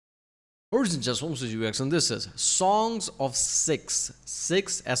Origin just Home Studio UX, and this is Songs of Six,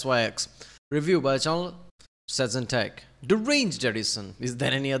 SYX, review by the channel SsethTzeentach. Deranged edition. Is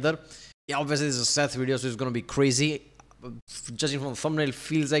there any other? Yeah, obviously this is a Seth video, so it's gonna be crazy. Judging from the thumbnail,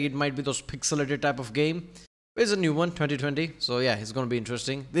 feels like it might be those pixelated type of game. It's a new one, 2020, so yeah, it's gonna be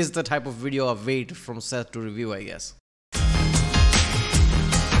interesting. This is the type of video I wait from Seth to review, I guess.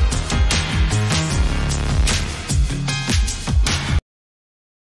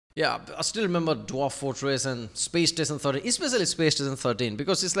 Yeah, I still remember Dwarf Fortress and Space Station 13, especially Space Station 13,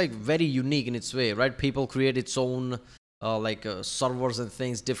 because it's like very unique in its way, right? People create its own servers and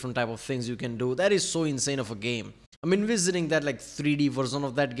things, different type of things you can do. That is so insane of a game. I'm envisioning that like 3D version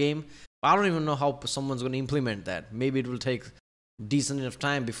of that game. I don't even know how someone's going to implement that. Maybe it will take decent enough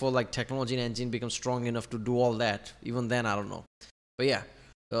time before like technology and engine becomes strong enough to do all that. Even then, I don't know. But yeah,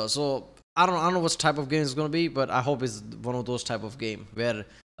 so I don't know what type of game it's going to be, but I hope it's one of those type of game where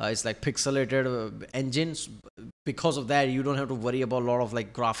it's like pixelated engines. Because of that, you don't have to worry about a lot of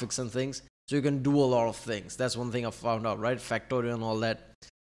like graphics and things. So you can do a lot of things. That's one thing I found out, right? Factorial and all that.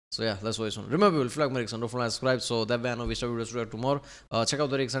 So yeah, let's watch on. Remember, if you like my reaction, don't forget to subscribe so that way I know which videos to react to more. Check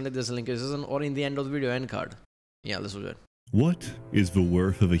out the reaction, there's a link in the description or in the end of the video end card. Yeah, let's do it. What is the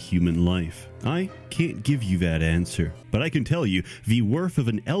worth of a human life? I can't give you that answer, but I can tell you the worth of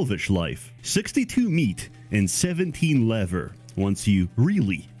an elvish life. 62 meat and 17 leather once you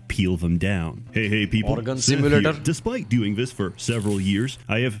really peel them down. Hey people, Organ Seth simulator. here. Despite doing this for several years,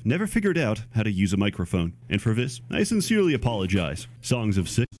 I have never figured out how to use a microphone, and for this, I sincerely apologize. Songs of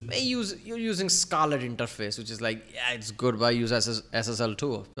Six. You're using Scarlet interface, which is like, yeah, it's good, but I use SSL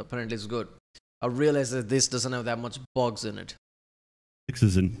too. Apparently it's good. I realized that this doesn't have that much bugs in it.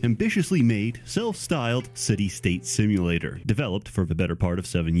 Is an ambitiously made, self-styled city-state simulator, developed for the better part of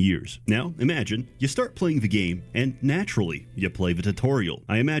 7 years. Now, imagine you start playing the game, and naturally, you play the tutorial.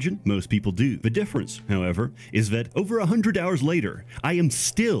 I imagine most people do. The difference, however, is that over 100 hours later, I am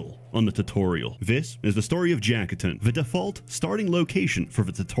still on the tutorial. This is the story of Jackaton, the default starting location for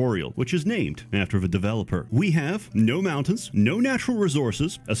the tutorial, which is named after the developer. We have no mountains, no natural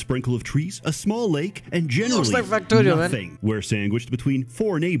resources, a sprinkle of trees, a small lake, and generally like Factorio, nothing. Man. We're sandwiched between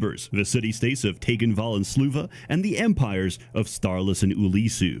 4 neighbors, the city-states of Tegenval and Sluva, and the empires of Starless and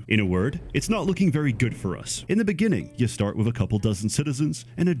Ulisu. In a word, it's not looking very good for us. In the beginning, you start with a couple dozen citizens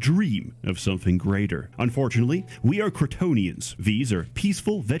and a dream of something greater. Unfortunately, we are Crotonians. These are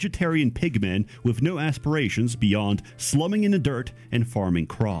peaceful, vegetarian pigmen with no aspirations beyond slumming in the dirt and farming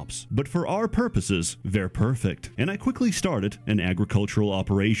crops. But for our purposes, they're perfect. And I quickly started an agricultural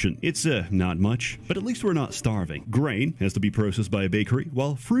operation. It's not much, but at least we're not starving. Grain has to be processed by a bakery,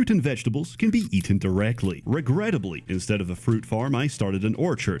 while fruit and vegetables can be eaten directly. Regrettably, instead of a fruit farm, I started an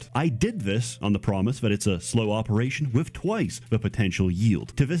orchard. I did this on the promise that it's a slow operation with twice the potential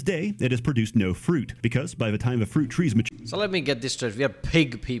yield. To this day, it has produced no fruit, because by the time the fruit trees mature... So let me get this straight. We are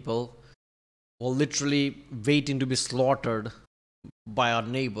pig people who are literally waiting to be slaughtered by our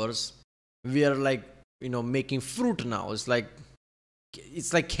neighbors. We are like, you know, making fruit now. It's like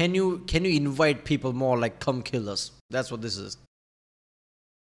can you invite people more, like come kill us? That's what this is.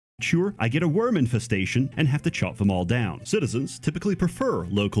 Sure, I get a worm infestation and have to chop them all down. Citizens typically prefer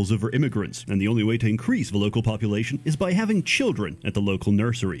locals over immigrants, and the only way to increase the local population is by having children at the local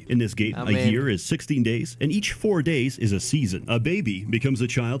nursery. In this game, a year is 16 days, and each 4 days is a season. A baby becomes a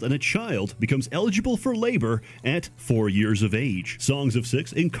child, and a child becomes eligible for labor at 4 years of age. Songs of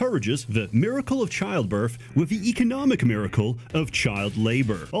Six encourages the miracle of childbirth with the economic miracle of child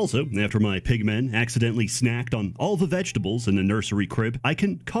labor. Also, after my pigmen accidentally snacked on all the vegetables in the nursery crib, I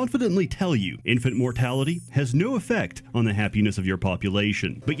can confidently tell you, infant mortality has no effect on the happiness of your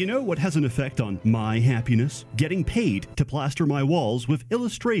population. But you know what has an effect on my happiness? Getting paid to plaster my walls with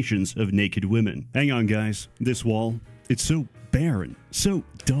illustrations of naked women. Hang on, guys. This wall, it's so barren, so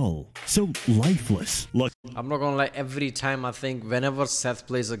dull, so lifeless. Look, I'm not gonna lie, every time I think, whenever Seth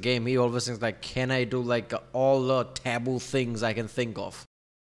plays a game, he always thinks like, can I do like all the taboo things I can think of?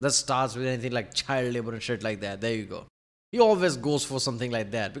 That starts with anything like child labor and shit like that. There you go. He always goes for something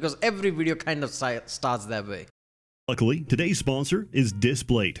like that, because every video kind of starts that way. Luckily, today's sponsor is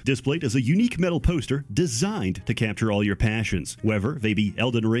Displate. Displate is a unique metal poster designed to capture all your passions, whether they be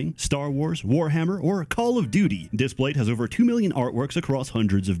Elden Ring, Star Wars, Warhammer, or Call of Duty. Displate has over 2 million artworks across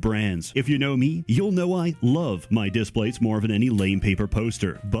hundreds of brands. If you know me, you'll know I love my Displates more than any lame paper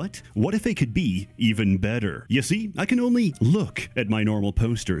poster. But what if they could be even better? You see, I can only look at my normal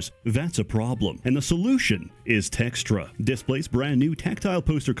posters. That's a problem. And the solution is Textra, Displate's brand new tactile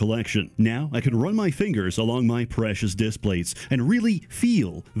poster collection. Now I can run my fingers along my precious luscious displays and really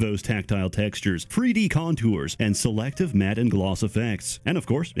feel those tactile textures, 3D contours, and selective matte and gloss effects. And of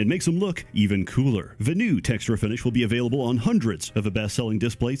course, it makes them look even cooler. The new Textra finish will be available on hundreds of the best-selling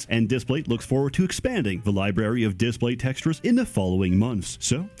displays, and Displate looks forward to expanding the library of display textures in the following months.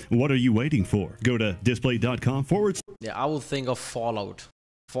 So, what are you waiting for? Go to displate.com/. Yeah, I would think of Fallout.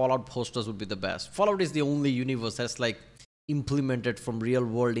 Fallout posters would be the best. Fallout is the only universe that's like implemented from real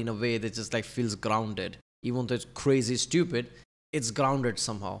world in a way that just like feels grounded. Even though it's crazy stupid, it's grounded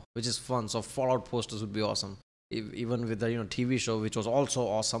somehow, which is fun. So Fallout posters would be awesome. Even with the TV show, which was also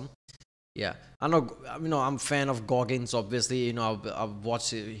awesome. Yeah, I know. I'm a fan of Goggins. Obviously, I've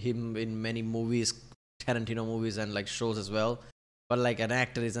watched him in many movies, Tarantino movies, and like shows as well. But like an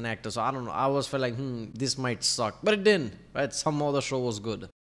actor is an actor, so I don't know. I always felt like, this might suck, but it didn't. Right? Somehow the show was good.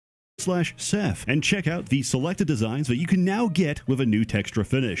 /Seth and check out the selected designs that you can now get with a new Textra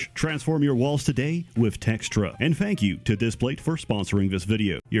finish. Transform your walls today with Textra. And thank you to Displate for sponsoring this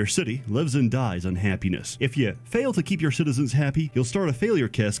video. Your city lives and dies on happiness. If you fail to keep your citizens happy, you'll start a failure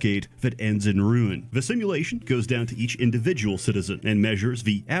cascade that ends in ruin. The simulation goes down to each individual citizen and measures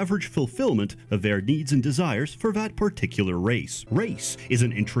the average fulfillment of their needs and desires for that particular race. Race is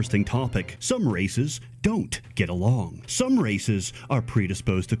an interesting topic. Some races don't get along. Some races are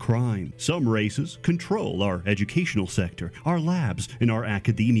predisposed to crime. Some races control our educational sector, our labs, and our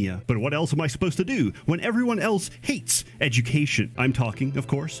academia. But what else am I supposed to do when everyone else hates education? I'm talking, of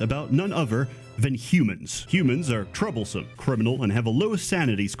course, about none other than humans. Humans are troublesome, criminal, and have the lowest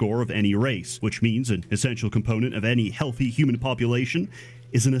sanity score of any race, which means an essential component of any healthy human population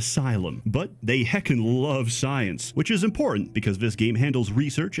is an asylum. But they heckin' love science, which is important because this game handles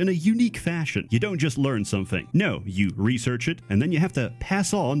research in a unique fashion. You don't just learn something. No, you research it, and then you have to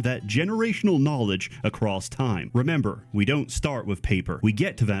pass on that generational knowledge across time. Remember, we don't start with paper. We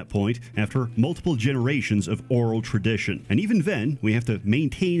get to that point after multiple generations of oral tradition. And even then, we have to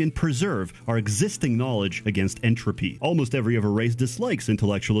maintain and preserve our existing knowledge against entropy. Almost every other race dislikes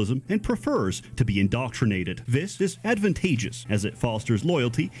intellectualism and prefers to be indoctrinated. This is advantageous as it fosters loyalty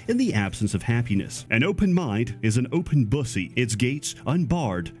in the absence of happiness. An open mind is an open bussy, its gates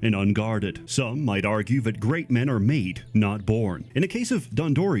unbarred and unguarded. Some might argue that great men are made, not born. In the case of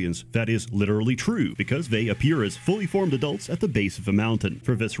Dondorians, that is literally true, because they appear as fully formed adults at the base of a mountain.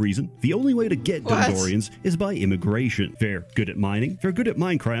 For this reason, the only way to get Dondorians is by immigration. They're good at mining, they're good at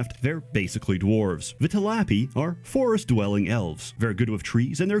Minecraft, they're basically dwarves. The Talapi are forest-dwelling elves. They're good with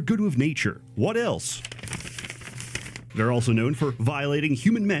trees and they're good with nature. What else? They're also known for violating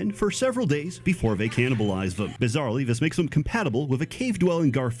human men for several days before they cannibalize them. Bizarrely, this makes them compatible with a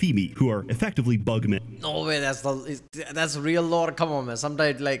cave-dwelling Garfimi, who are effectively bugmen. No way, that's real lore. Come on, man.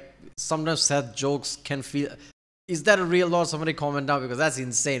 Sometimes Seth jokes can feel. Is that a real lore? Somebody comment down, because that's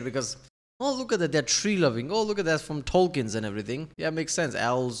insane. Because oh, look at that, they're tree loving. Oh, look at that, from Tolkien's and everything. Yeah, it makes sense.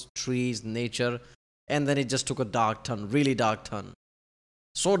 Elves, trees, nature, and then it just took a dark turn, really dark turn.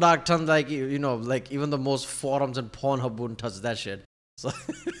 So dark turn, like, like even the most forums and Pornhub wouldn't touch that shit. So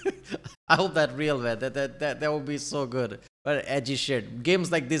I hope that real, man. That would be so good. But edgy shit.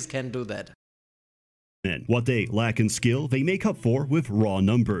 Games like this can do that. Men. What they lack in skill, they make up for with raw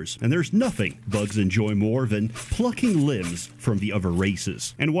numbers. And there's nothing bugs enjoy more than plucking limbs from the other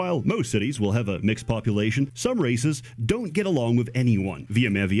races. And while most cities will have a mixed population, some races don't get along with anyone. The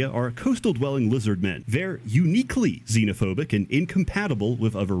Amevia are coastal-dwelling lizard men. They're uniquely xenophobic and incompatible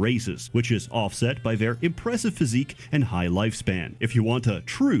with other races, which is offset by their impressive physique and high lifespan. If you want a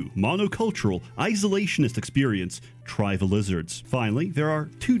true monocultural, isolationist experience, try the lizards. Finally, there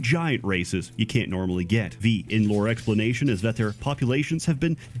are two giant races you can't normally get. The in-lore explanation is that their populations have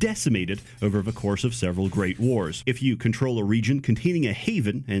been decimated over the course of several great wars. If you control a region containing a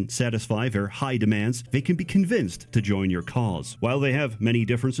haven and satisfy their high demands, they can be convinced to join your cause. While they have many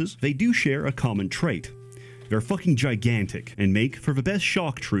differences, they do share a common trait. They're fucking gigantic and make for the best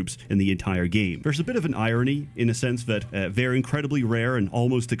shock troops in the entire game. There's a bit of an irony in a sense that they're incredibly rare and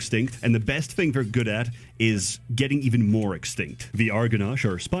almost extinct, and the best thing they're good at is getting even more extinct. The Argonash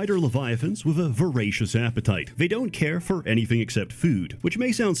are spider leviathans with a voracious appetite. They don't care for anything except food, which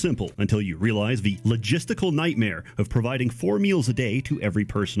may sound simple until you realize the logistical nightmare of providing 4 meals a day to every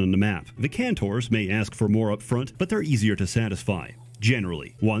person on the map. The Cantors may ask for more up front, but they're easier to satisfy.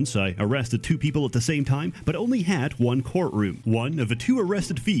 Generally. Once, I arrested 2 people at the same time, but only had 1 courtroom. One of the 2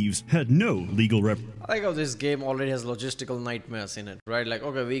 arrested thieves had no legal rep. I like how this game already has logistical nightmares in it, right? Like,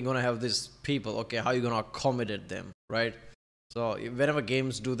 okay, we're gonna have these people. Okay, how are you gonna accommodate them, right? So whenever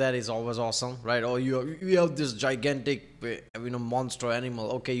games do that, it's always awesome, right? Oh, you have this gigantic, monster animal.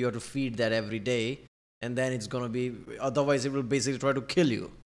 Okay, you have to feed that every day, and then it's gonna be. Otherwise, it will basically try to kill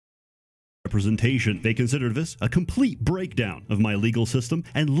you. representation. They considered this a complete breakdown of my legal system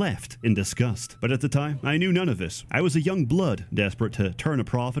and left in disgust. But at the time, I knew none of this. I was a young blood, desperate to turn a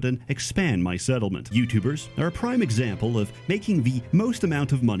profit and expand my settlement. YouTubers are a prime example of making the most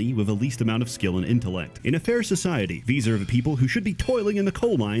amount of money with the least amount of skill and intellect. In a fair society, these are the people who should be toiling in the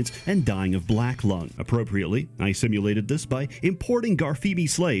coal mines and dying of black lung. Appropriately, I simulated this by importing Garfibi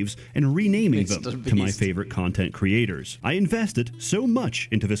slaves and renaming them to my favorite content creators. I invested so much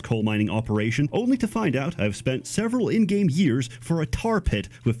into this coal mining operation only to find out I've spent several in-game years for a tar pit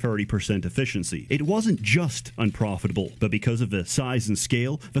with 30% efficiency. It wasn't just unprofitable, but because of the size and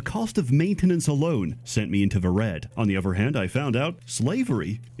scale, the cost of maintenance alone sent me into the red. On the other hand, I found out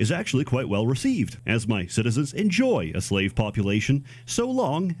slavery is actually quite well received, as my citizens enjoy a slave population so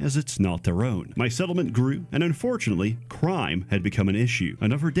long as it's not their own. My settlement grew, and unfortunately, crime had become an issue.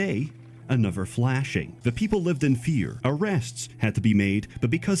 Another day, another flashing. The people lived in fear. Arrests had to be made, but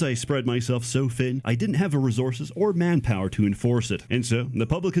because I spread myself so thin, I didn't have the resources or manpower to enforce it. And so, the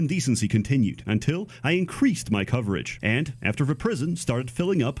public indecency continued until I increased my coverage. And after the prison started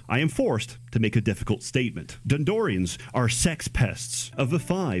filling up, I am forced to make a difficult statement. Dundorians are sex pests. Of the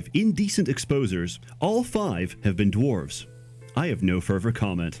 5 indecent exposers, all 5 have been dwarves. I have no further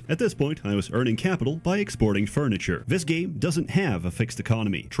comment. At this point, I was earning capital by exporting furniture. This game doesn't have a fixed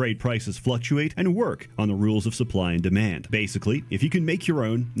economy. Trade prices fluctuate and work on the rules of supply and demand. Basically, if you can make your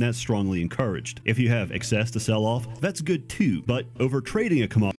own, that's strongly encouraged. If you have excess to sell off, that's good too, but overtrading a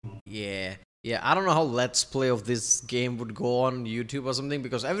commodity... Yeah, I don't know how Let's Play of this game would go on YouTube or something,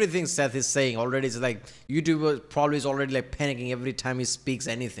 because everything Seth is saying already is like, YouTuber probably is already like panicking every time he speaks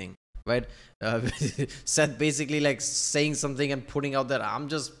anything. Right? Seth basically like saying something and putting out that I'm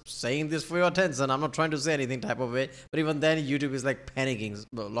just saying this for your attention, I'm not trying to say anything type of way, but even then YouTube is like panicking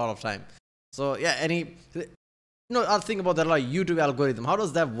a lot of time. So yeah, I'll think about that, like YouTube algorithm, how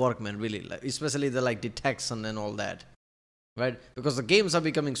does that work, man, really, like, especially the like detection and all that, right? Because the games are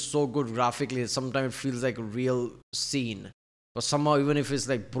becoming so good graphically, sometimes it feels like a real scene, but somehow even if it's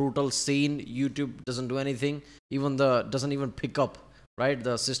like brutal scene, YouTube doesn't do anything, doesn't even pick up. Right,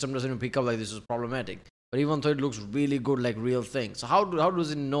 the system doesn't even pick up like this is problematic. But even though it looks really good, like real thing. So how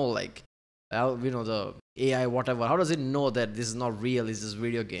does it know, like, the AI whatever? How does it know that this is not real? This is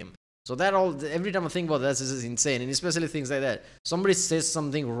video game. So that every time I think about this is insane, and especially things like that. Somebody says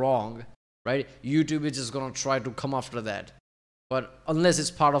something wrong, right? YouTube is just gonna try to come after that. But unless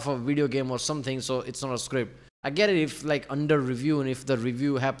it's part of a video game or something, so it's not a script. I get it if like under review, and if the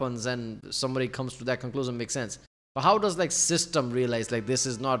review happens and somebody comes to that conclusion, makes sense. But how does like system realize like this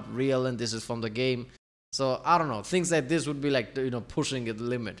is not real and this is from the game? So I don't know, things like this would be like, pushing the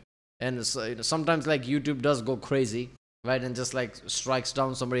limit. And so, sometimes like YouTube does go crazy, right, and just like strikes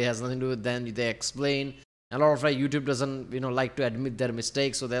down somebody has nothing to do with, then they explain. And a lot of like YouTube doesn't like to admit their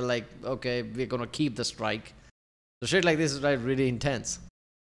mistakes, so they're like, okay, we're gonna keep the strike. So shit like this is like really intense.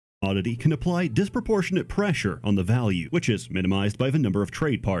 Commodity can apply disproportionate pressure on the value, which is minimized by the number of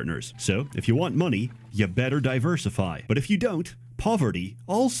trade partners. So, if you want money, you better diversify. But if you don't, poverty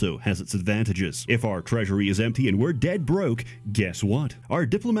also has its advantages. If our treasury is empty and we're dead broke, guess what? Our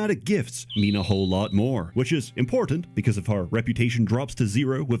diplomatic gifts mean a whole lot more, which is important because if our reputation drops to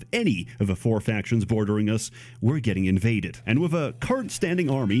 0 with any of the 4 factions bordering us, we're getting invaded. And with a current standing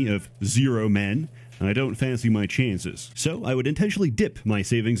army of 0 men, I don't fancy my chances. So I would intentionally dip my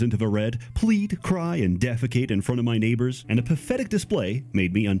savings into the red, plead, cry, and defecate in front of my neighbors, and a pathetic display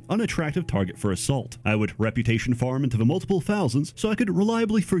made me an unattractive target for assault. I would reputation farm into the multiple thousands so I could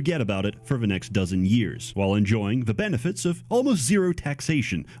reliably forget about it for the next dozen years, while enjoying the benefits of almost 0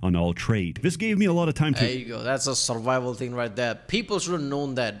 taxation on all trade. This gave me a lot of time to... There you go, that's a survival thing right there. People should have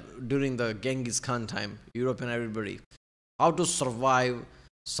known that during the Genghis Khan time, Europe and everybody. How to survive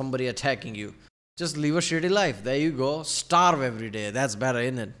somebody attacking you. Just live a shitty life. There you go. Starve every day. That's better,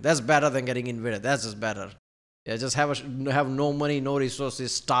 isn't it? That's better than getting invaded. That's just better. Yeah, just have no money, no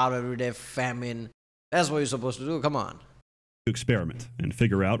resources, starve every day, famine. That's what you're supposed to do. Come on. Experiment and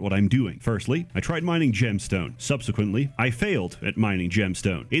figure out what I'm doing. Firstly, I tried mining gemstone. Subsequently, I failed at mining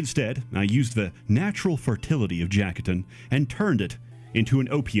gemstone. Instead, I used the natural fertility of Jacketon and turned it into an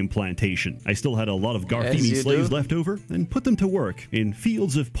opium plantation. I still had a lot of Garfimi slaves left over and put them to work in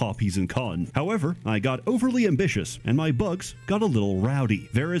fields of poppies and cotton. However, I got overly ambitious and my bugs got a little rowdy.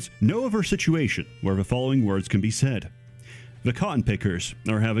 There is no other situation where the following words can be said. The cotton pickers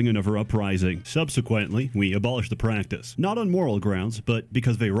are having another uprising. Subsequently, we abolished the practice. Not on moral grounds, but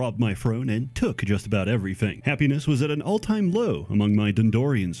because they robbed my throne and took just about everything. Happiness was at an all-time low among my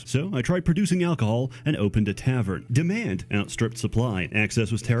Dundorians, so I tried producing alcohol and opened a tavern. Demand outstripped supply.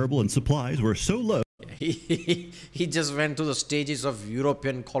 Access was terrible and supplies were so low. He just went through the stages of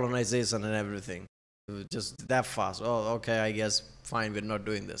European colonization and everything. Just that fast. Oh, okay, I guess fine, we're not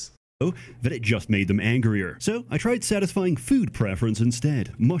doing this. That it just made them angrier. So I tried satisfying food preference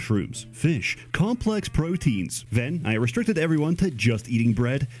instead. Mushrooms, fish, complex proteins. Then I restricted everyone to just eating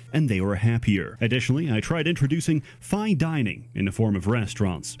bread, and they were happier. Additionally, I tried introducing fine dining in the form of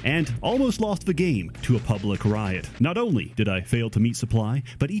restaurants, and almost lost the game to a public riot. Not only did I fail to meet supply,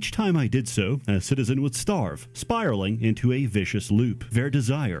 but each time I did so, a citizen would starve, spiraling into a vicious loop. Their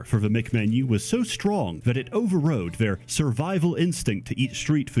desire for the McMenu was so strong that it overrode their survival instinct to eat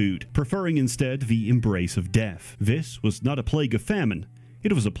street food, preferring instead the embrace of death. This was not a plague of famine.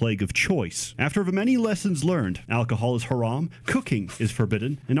 It was a plague of choice. After the many lessons learned, alcohol is haram, cooking is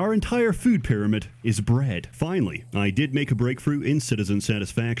forbidden, and our entire food pyramid is bread. Finally, I did make a breakthrough in citizen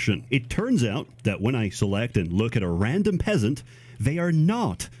satisfaction. It turns out that when I select and look at a random peasant, they are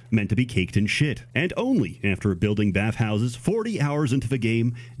not meant to be caked in shit. And only after building bathhouses 40 hours into the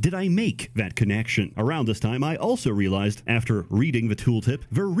game did I make that connection. Around this time, I also realized, after reading the tooltip,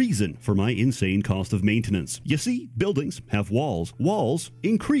 the reason for my insane cost of maintenance. You see, buildings have walls. Walls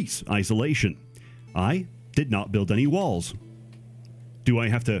increase isolation. I did not build any walls. Do I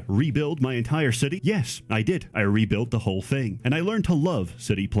have to rebuild my entire city? Yes, I did. I rebuilt the whole thing. And I learned to love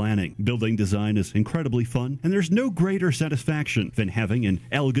city planning. Building design is incredibly fun, and there's no greater satisfaction than having an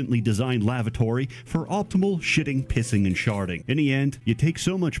elegantly designed lavatory for optimal shitting, pissing, and sharding. In the end, you take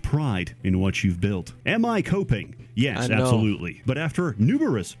so much pride in what you've built. Am I coping? Yes, absolutely. But after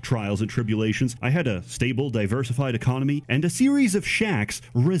numerous trials and tribulations, I had a stable, diversified economy and a series of shacks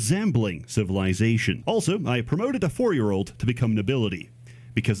resembling civilization. Also, I promoted a 4-year-old to become nobility.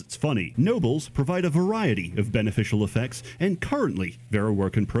 Because it's funny, nobles provide a variety of beneficial effects, and currently they're a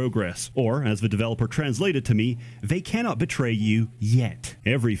work in progress. Or, as the developer translated to me, they cannot betray you yet.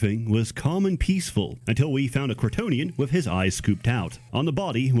 Everything was calm and peaceful until we found a Kryptonian with his eyes scooped out. On the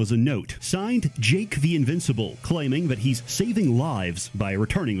body was a note, signed Jake the Invincible, claiming that he's saving lives by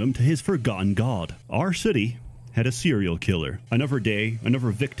returning them to his forgotten god. Our city had a serial killer. Another day,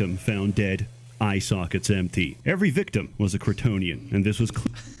 another victim found dead. Eye sockets empty. Every victim was a Kryptonian, and this was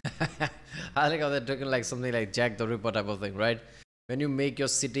I like how they're talking like something like Jack the Ripper type of thing, right? When you make your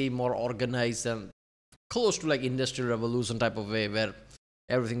city more organized and close to like industrial revolution type of way, where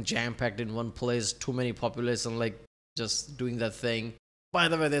everything jam-packed in one place, too many population like just doing that thing. By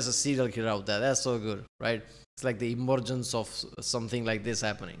the way, there's a serial killer out there. That's so good, right? It's like the emergence of something like this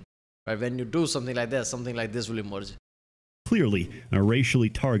happening, right? When you do something like that, something like this will emerge. Clearly a racially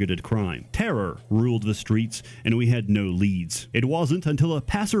targeted crime. Terror ruled the streets, and we had no leads. It wasn't until a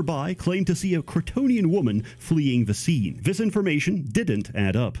passerby claimed to see a Kryptonian woman fleeing the scene. This information didn't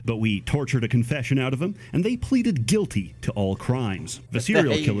add up, but we tortured a confession out of them, and they pleaded guilty to all crimes. The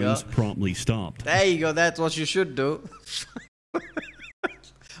serial killings promptly stopped. There you go, that's what you should do.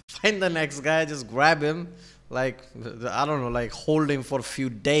 Find the next guy, just grab him, like, I don't know, like hold him for a few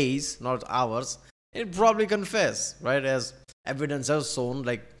days, not hours. He'll probably confess, right? As evidence has shown,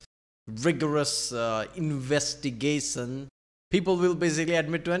 like rigorous investigation, people will basically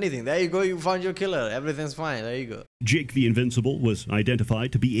admit to anything. There you go, you found your killer, everything's fine, there you go. Jake the Invincible was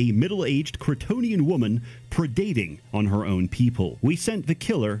identified to be a middle-aged Kryptonian woman predating on her own people. We sent the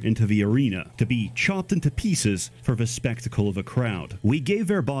killer into the arena to be chopped into pieces for the spectacle of a crowd. We gave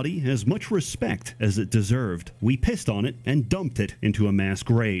their body as much respect as it deserved. We pissed on it and dumped it into a mass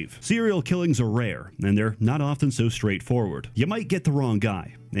grave. Serial killings are rare, and they're not often so straightforward. You might get the wrong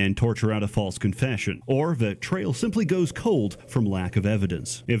guy and torture out a false confession, or the trail simply goes cold from lack of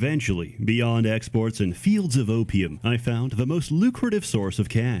evidence. Eventually, beyond exports and fields of opium, I found the most lucrative source of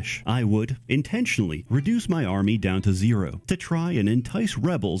cash. I would intentionally reduce my army down to 0 to try and entice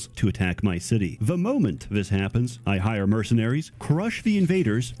rebels to attack my city. The moment this happens, I hire mercenaries, crush the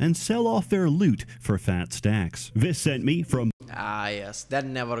invaders, and sell off their loot for fat stacks. This sent me from Yes, that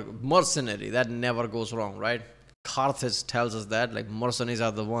mercenary, that never goes wrong, right? Carthage tells us that, like mercenaries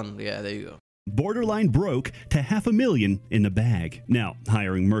are the one. Yeah, there you go. Borderline broke to $500,000 in the bag. Now,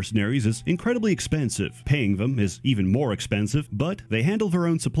 hiring mercenaries is incredibly expensive. Paying them is even more expensive, but they handle their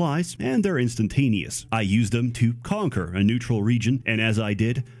own supplies and they're instantaneous. I used them to conquer a neutral region, and as I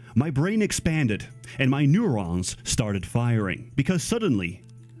did, my brain expanded and my neurons started firing, because suddenly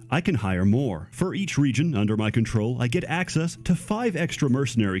I can hire more. For each region under my control, I get access to 5 extra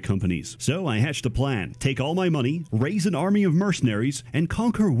mercenary companies. So I hatched a plan. Take all my money, raise an army of mercenaries, and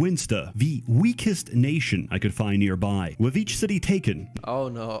conquer Winsta, the weakest nation I could find nearby. With each city taken... Oh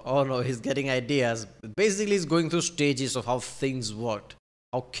no, he's getting ideas. Basically, he's going through stages of how things worked.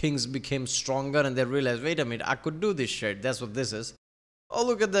 How kings became stronger and they realized, wait a minute, I could do this shit. That's what this is. Oh,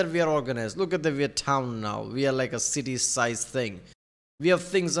 look at that, we are organized. Look at that, we are town now. We are like a city-sized thing. We have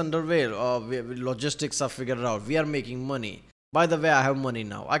things underway. Logistics are figured out. We are making money. By the way, I have money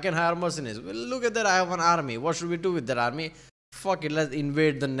now. I can hire mercenaries. Well, look at that, I have an army. What should we do with that army? Fuck it, let's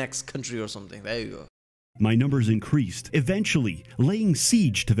invade the next country or something. There you go. My numbers increased, eventually laying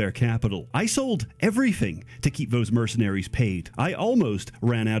siege to their capital. I sold everything to keep those mercenaries paid. I almost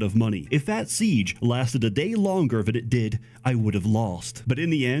ran out of money. If that siege lasted a day longer than it did, I would have lost. But in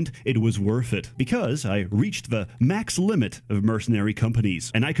the end, it was worth it, because I reached the max limit of mercenary companies,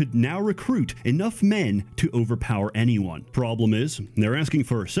 and I could now recruit enough men to overpower anyone. Problem is, they're asking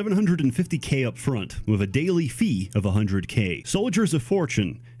for 750k up front, with a daily fee of 100k. Soldiers of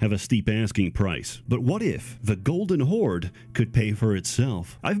fortune have a steep asking price, but what if the Golden Horde could pay for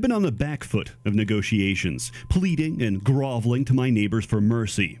itself? I've been on the back foot of negotiations, pleading and groveling to my neighbors for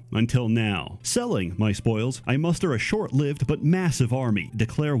mercy, until now. Selling my spoils, I muster a short-lived but massive army,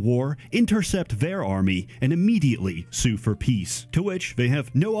 declare war, intercept their army, and immediately sue for peace, to which they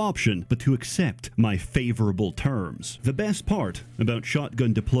have no option but to accept my favorable terms. The best part about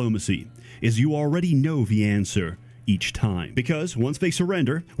shotgun diplomacy is you already know the answer each time, because once they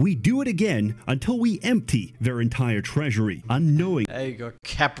surrender, we do it again until we empty their entire treasury, unknowing. There you go,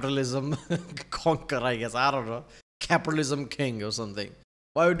 capitalism conquer, I guess, I don't know, capitalism king or something.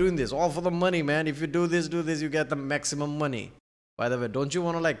 Why are you doing this? All for the money, man. If you do this, you get the maximum money. By the way, don't you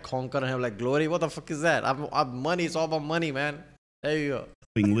want to like conquer and have like glory? What the fuck is that? Money, it's all about money, man. There you go.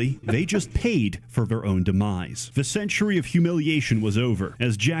 They just paid for their own demise. The century of humiliation was over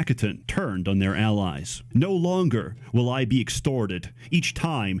as Jacketon turned on their allies. No longer will I be extorted each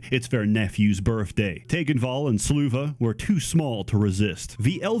time it's their nephew's birthday. Tegenval and Sluva were too small to resist.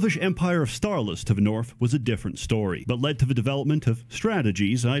 The elvish empire of Starless to the north was a different story, but led to the development of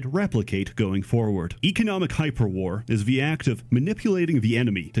strategies I'd replicate going forward. Economic hyperwar is the act of manipulating the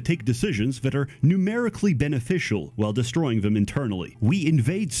enemy to take decisions that are numerically beneficial while destroying them internally. We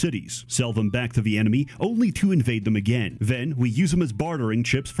invade cities, sell them back to the enemy, only to invade them again. Then we use them as bartering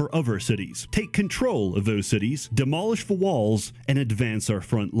chips for other cities, take control of those cities, demolish the walls, and advance our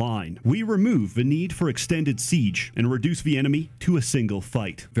front line. We remove the need for extended siege and reduce the enemy to a single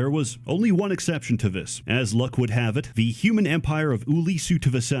fight. There was only one exception to this. As luck would have it, the human empire of Ulisu to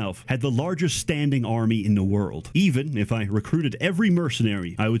the south had the largest standing army in the world. Even if I recruited every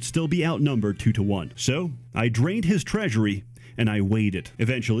mercenary, I would still be outnumbered 2 to 1. So I drained his treasury and I waited.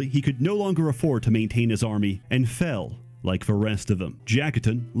 Eventually, he could no longer afford to maintain his army and fell like the rest of them.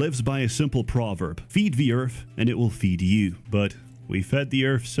 Jacketon lives by a simple proverb: feed the earth and it will feed you. But we fed the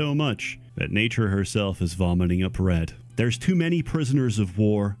earth so much that nature herself is vomiting up red. There's too many prisoners of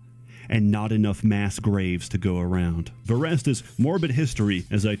war and not enough mass graves to go around. The rest is morbid history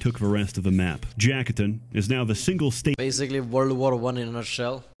as I took the rest of the map. Jacketon is now the single state. Basically World War I in a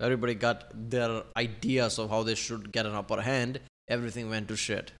nutshell. Everybody got their ideas of how they should get an upper hand. Everything went to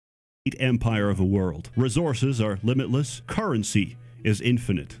shit. Empire of the world. Resources are limitless. Currency is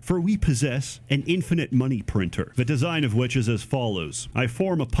infinite, for we possess an infinite money printer, the design of which is as follows. I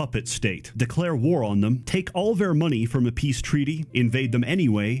form a puppet state, declare war on them, take all their money from a peace treaty, invade them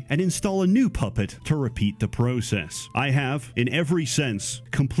anyway, and install a new puppet to repeat the process. I have, in every sense,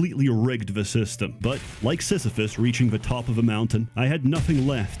 completely rigged the system, but like Sisyphus reaching the top of a mountain, I had nothing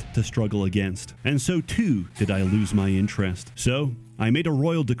left to struggle against, and so too did I lose my interest. So I made a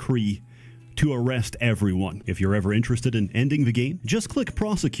royal decree to arrest everyone. If you're ever interested in ending the game, just click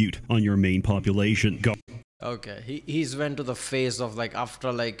prosecute on your main population. Go. Okay, he's went to the phase of like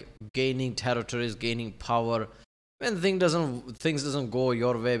after like gaining territories, gaining power. When things doesn't go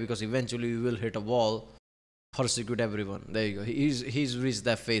your way, because eventually you will hit a wall, persecute everyone. There you go. He's reached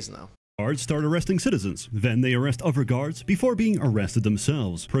that phase now. Guards start arresting citizens. Then they arrest other guards before being arrested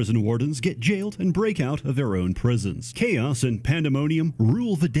themselves. Prison wardens get jailed and break out of their own prisons. Chaos and pandemonium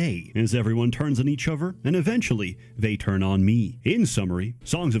rule the day as everyone turns on each other, and eventually they turn on me. In summary,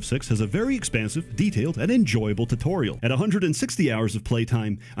 Songs of Six has a very expansive, detailed, and enjoyable tutorial. At 160 hours of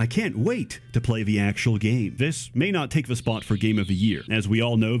playtime, I can't wait to play the actual game. This may not take the spot for Game of the Year. As we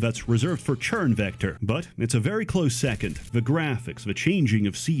all know, that's reserved for Churn Vector, but it's a very close second. The graphics, the changing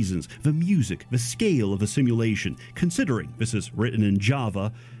of seasons, the music, the scale of the simulation. Considering this is written in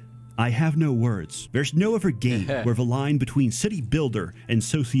Java, I have no words. There's no other game where the line between city builder and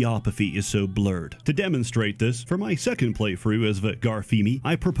sociopathy is so blurred. To demonstrate this, for my second playthrough as the Garfimi,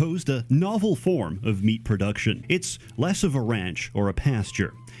 I proposed a novel form of meat production. It's less of a ranch or a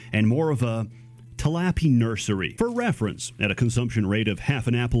pasture, and more of a tilapia nursery. For reference, at a consumption rate of half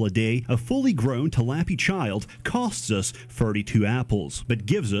an apple a day, a fully grown tilapia child costs us 32 apples, but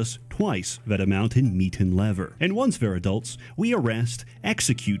gives us twice that amount in meat and leather. And once they're adults, we arrest,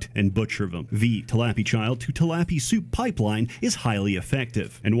 execute, and butcher them. The tilapia child to tilapia soup pipeline is highly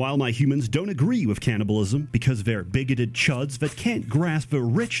effective. And while my humans don't agree with cannibalism because they're bigoted chuds that can't grasp the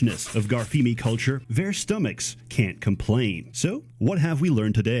richness of Garfimi culture, their stomachs can't complain. So, what have we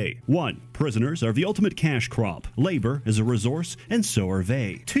learned today? 1. Prisoners are the ultimate cash crop. Labor is a resource, and so are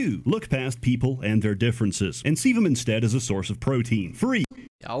they. 2. Look past people and their differences, and see them instead as a source of protein. 3.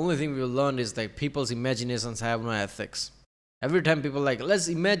 The only thing we learned is that people's imaginations have no ethics. Every time people like, let's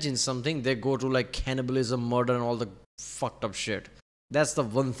imagine something, they go to like cannibalism, murder, and all the fucked up shit. That's the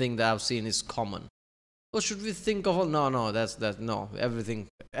one thing that I've seen is common. Or should we think of, no, that's no, everything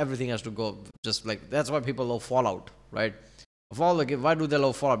has to go just like, that's why people love Fallout, right? Fallout, why do they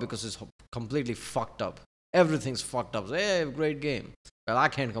love Fallout? Because it's completely fucked up. Everything's fucked up. So, hey, great game. Well, I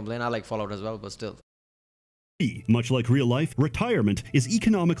can't complain. I like Fallout as well, but still. Much like real life, retirement is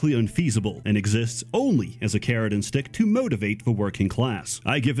economically unfeasible and exists only as a carrot and stick to motivate the working class.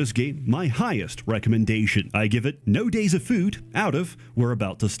 I give this game my highest recommendation. I give it no days of food out of we're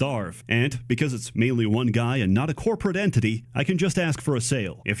about to starve. And because it's mainly one guy and not a corporate entity, I can just ask for a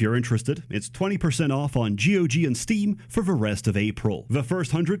sale. If you're interested, it's 20% off on GOG and Steam for the rest of April. The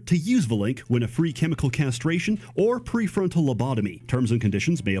first 100 to use the link win a free chemical castration or prefrontal lobotomy. Terms and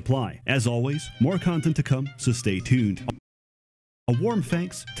conditions may apply. As always, more content to come, so stay tuned. A warm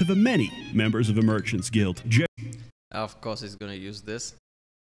thanks to the many members of the Merchants Guild. Of course he's gonna use this.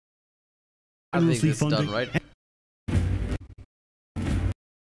 I think it's done, right?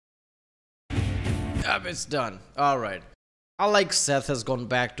 Yep, it's done. Alright. I like Seth has gone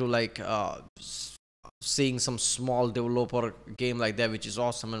back to like seeing some small developer game like that, which is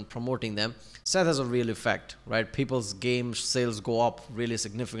awesome, and promoting them. Seth has a real effect, right? People's game sales go up really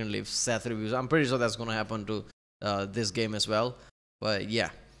significantly if Seth reviews. I'm pretty sure that's going to happen to this game as well. But yeah,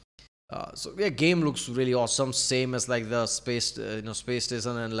 so yeah, game looks really awesome. Same as like the space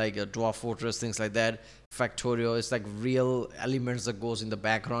station and like a Dwarf Fortress, things like that. Factorio, it's like real elements that goes in the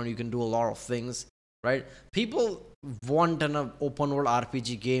background. You can do a lot of things, right? People want an open world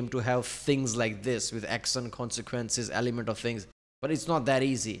RPG game to have things like this with action, consequences, element of things, but it's not that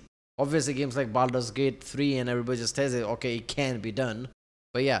easy. Obviously games like Baldur's Gate 3 and everybody just says it, okay, it can be done,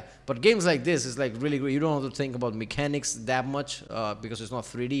 but yeah, but games like this is like really great. You don't have to think about mechanics that much because it's not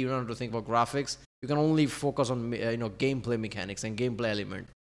 3D. You don't have to think about graphics. You can only focus on gameplay mechanics and gameplay element,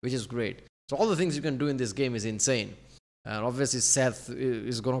 which is great. So all the things you can do in this game is insane. And obviously Seth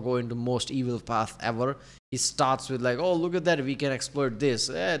is going to go into most evil path ever. He starts with like, oh, look at that, we can exploit this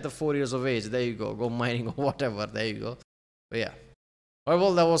at the 4 years of age. There you go mining or whatever. There you go. But yeah. Alright,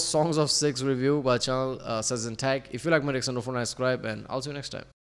 well, that was Songs of Six review by channel SsethTzeentach. If you like my takes, don't forget to subscribe, and I'll see you next time.